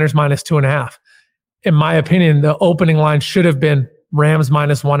the Niners minus 2.5. In my opinion, the opening line should have been Rams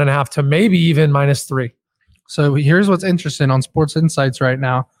minus 1.5 to maybe even minus 3. So here's what's interesting on Sports Insights right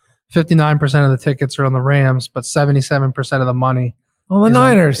now. 59% of the tickets are on the Rams, but 77% of the money on the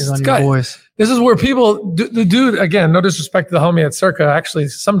Niners. Is on your boys. This is where people, the dude, again, no disrespect to the homie at Circa. Actually,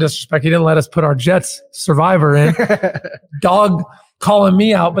 some disrespect. He didn't let us put our Jets survivor in. Dog calling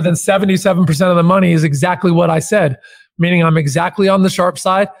me out, but then 77% of the money is exactly what I said, meaning I'm exactly on the sharp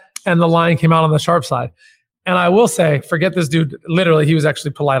side, and the line came out on the sharp side. And I will say, forget this dude. Literally, he was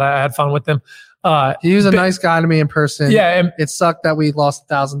actually polite. I had fun with him. He was a nice guy to me in person. Yeah, and it sucked that we lost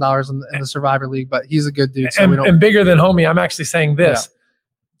 $1,000 in the Survivor League, but he's a good dude. So and bigger than homie, I'm actually saying this. Yeah.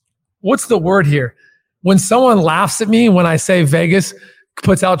 What's the word here? When someone laughs at me when I say Vegas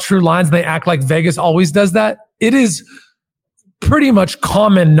puts out true lines and they act like Vegas always does that, it is pretty much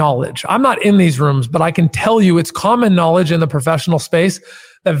common knowledge. I'm not in these rooms, but I can tell you it's common knowledge in the professional space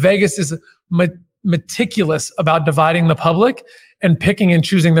that Vegas is meticulous about dividing the public and picking and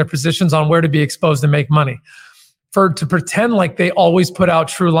choosing their positions on where to be exposed and make money. To pretend like they always put out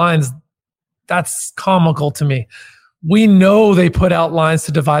true lines, that's comical to me. We know they put out lines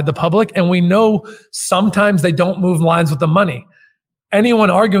to divide the public, and we know sometimes they don't move lines with the money.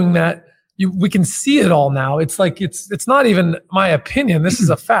 Anyone arguing that, we can see it all now. It's like it's not even my opinion. This is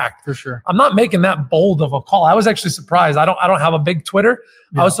a fact. For sure. I'm not making that bold of a call. I was actually surprised. I don't have a big Twitter.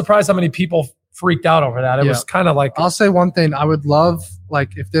 Yeah. I was surprised how many people freaked out over that. It was kind of like, I'll say one thing. I would love,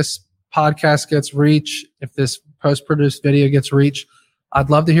 like, if this podcast gets reach, if this post-produced video gets reach, I'd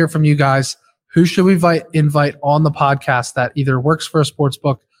love to hear from you guys. Who should we invite on the podcast that either works for a sports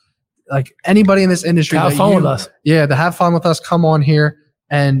book, like anybody in this industry? Have fun with us. Yeah, to have fun with us. Come on here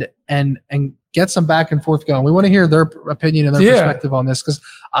and get some back and forth going. We want to hear their opinion and their perspective on this, because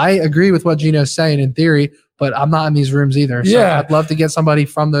I agree with what Gino's saying in theory, but I'm not in these rooms either. So I'd love to get somebody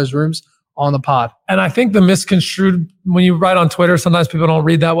from those rooms on the pod. And I think the misconstrued, when you write on Twitter, sometimes people don't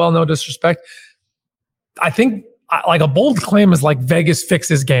read that well, no disrespect. I think like a bold claim is like Vegas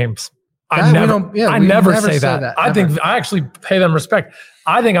fixes games. I never say that. I think I actually pay them respect.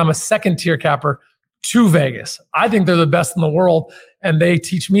 I think I'm a second tier capper to Vegas. I think they're the best in the world, and they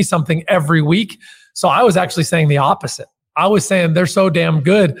teach me something every week. So I was actually saying the opposite. I was saying they're so damn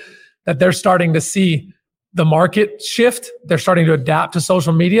good that they're starting to see the market shift. They're starting to adapt to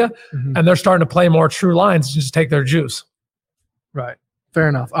social media, and they're starting to play more true lines and just take their juice. Right. Fair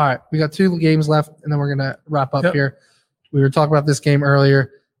enough. All right. We got 2 games left, and then we're going to wrap up here. We were talking about this game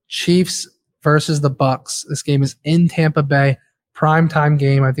earlier. Chiefs versus the Bucks. This game is in Tampa Bay. Primetime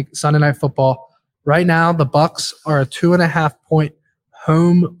game. I think Sunday Night Football. Right now, the Bucks are a 2.5-point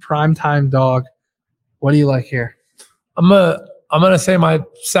home primetime dog. What do you like here? I'm gonna say my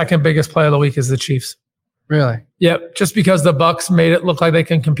second biggest play of the week is the Chiefs. Really? Yep. Just because the Bucks made it look like they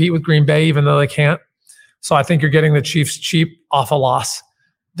can compete with Green Bay, even though they can't. So I think you're getting the Chiefs cheap off a loss.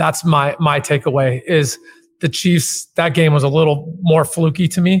 That's my takeaway is the Chiefs. That game was a little more fluky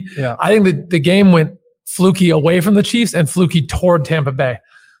to me. Yeah. I think the game went fluky away from the Chiefs and fluky toward Tampa Bay.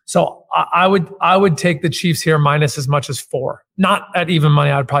 So I would take the Chiefs here minus as much as 4. Not at even money.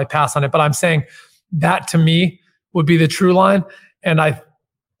 I would probably pass on it. But I'm saying that to me would be the true line. And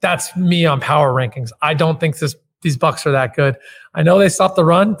that's me on power rankings. I don't think these Bucs are that good. I know they stopped the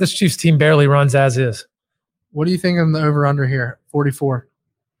run. This Chiefs team barely runs as is. What do you think on the over-under here? 44.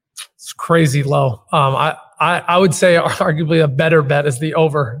 It's crazy low. I would say arguably a better bet is the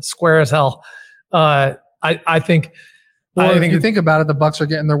over, square as hell. I think. Well, if you think about it, the Bucs are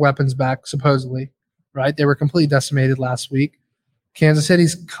getting their weapons back, supposedly, right? They were completely decimated last week. Kansas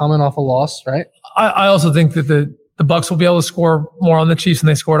City's coming off a loss, right? I also think that the Bucs will be able to score more on the Chiefs than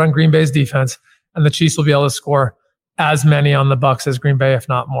they scored on Green Bay's defense, and the Chiefs will be able to score as many on the Bucs as Green Bay, if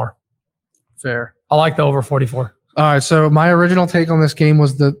not more. Fair. I like the over 44. All right, so my original take on this game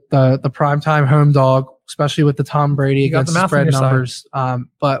was the primetime home dog, especially with the Tom Brady against the spread numbers.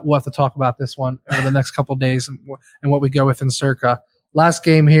 But we'll have to talk about this one over the next couple of days and what we go with in Circa. Last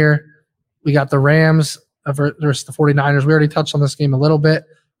game here, we got the Rams versus the 49ers. We already touched on this game a little bit,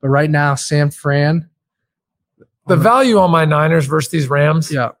 but right now, San Fran. The value on my Niners versus these Rams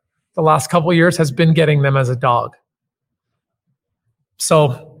the last couple of years has been getting them as a dog.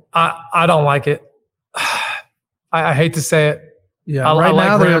 So I don't like it. I hate to say it. Yeah, right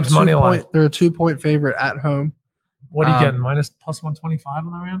now they're a 2-point favorite at home. What are you getting? Minus plus 125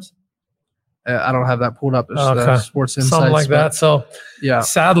 on the Rams? I don't have that pulled up. It's Sports Insights. Something like that. So yeah,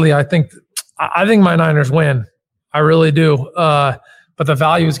 sadly, I think my Niners win. I really do. But the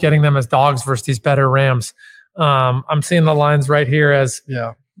value is getting them as dogs versus these better Rams. I'm seeing the lines right here as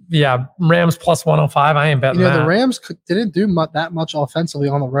Rams plus 105. I ain't betting that. The Rams didn't do that much offensively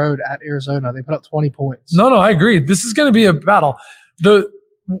on the road at Arizona. They put up 20 points. No, I agree. This is going to be a battle.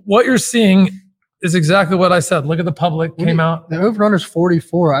 What you're seeing is exactly what I said. Look at the public came out. The over-under is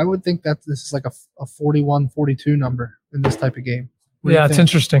 44. I would think that this is like a 41-42 number in this type of game. Yeah, it's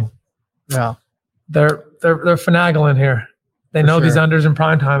interesting. Yeah, they're finagling here. They know these unders in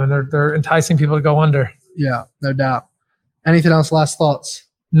prime time, and they're enticing people to go under. Yeah, no doubt. Anything else? Last thoughts?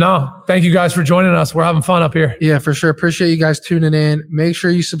 No. Thank you guys for joining us. We're having fun up here. Yeah, for sure. Appreciate you guys tuning in. Make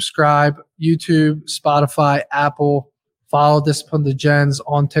sure you subscribe. YouTube, Spotify, Apple. Follow Discipline the Gens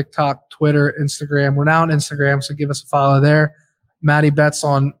on TikTok, Twitter, Instagram. We're now on Instagram, so give us a follow there. Maddie bets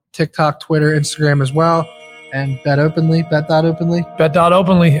on TikTok, Twitter, Instagram as well. And bet.openly.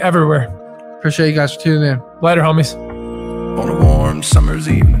 Bet.openly everywhere. Appreciate you guys for tuning in. Later, homies. On a warm summer's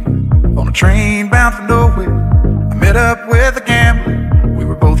evening, on a train bound for nowhere, I met up with a gambler. We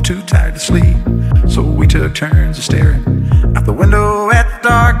were both too tired to sleep, so we took turns of staring out the window at the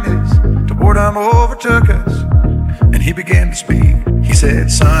darkness till boredom overtook us, and he began to speak. He said,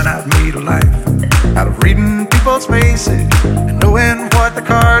 "Son, I've made a life out of reading people's faces and knowing what the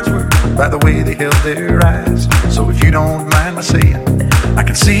cards were by the way they held their eyes. So if you don't mind my saying, I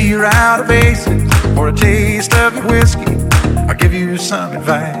can see you're out of aces for a taste of your whiskey. I'll give you some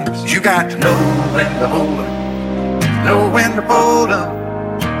advice. You got to know when to hold up, know when to fold up,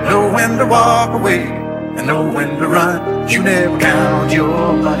 know when to walk away, and know when to run. You never count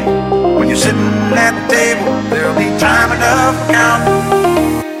your money. When you're sitting at the table, there'll be time enough for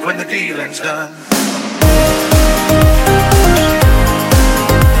counting when the dealing's done."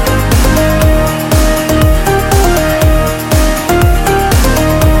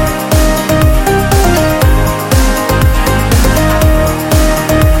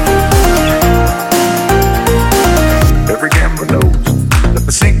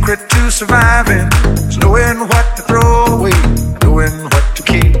 Secret to surviving is knowing what to throw away, knowing what to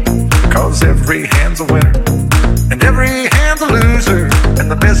keep. Cause every hand's a winner and every hand's a loser,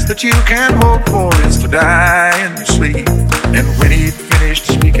 and the best that you can hope for is to die in your sleep. And when he finished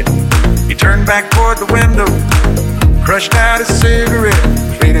speaking, he turned back toward the window, crushed out his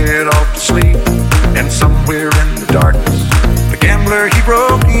cigarette, faded off to sleep. And somewhere in the darkness, the gambler, he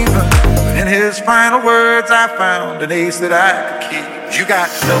broke even. But in his final words, I found an ace that I could keep. You got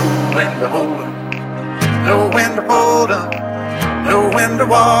to know when to hold up, know when to fold up, know when to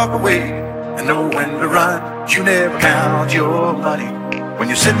walk away, and know when to run. You never count your money. When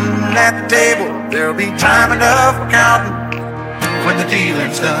you're sitting at the table, there'll be time enough for counting when the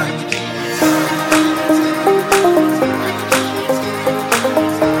dealing's done.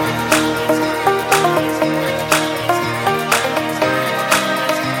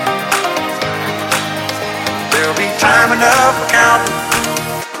 There'll be time enough for counting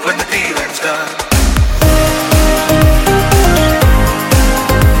when the dealing's done.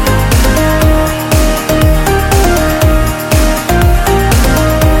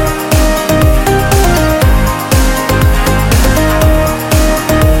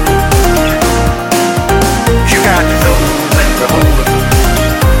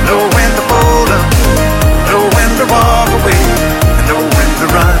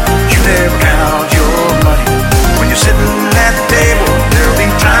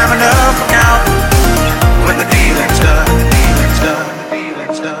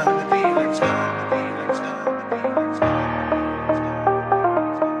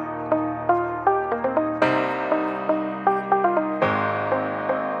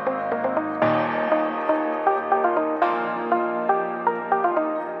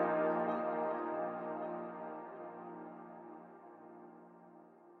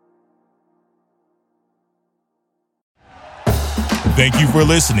 Thank you for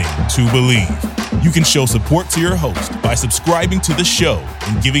listening to Believe. You can show support to your host by subscribing to the show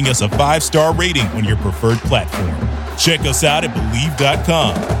and giving us a 5-star rating on your preferred platform. Check us out at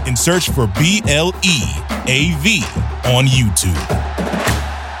Believe.com and search for BLEAV on YouTube.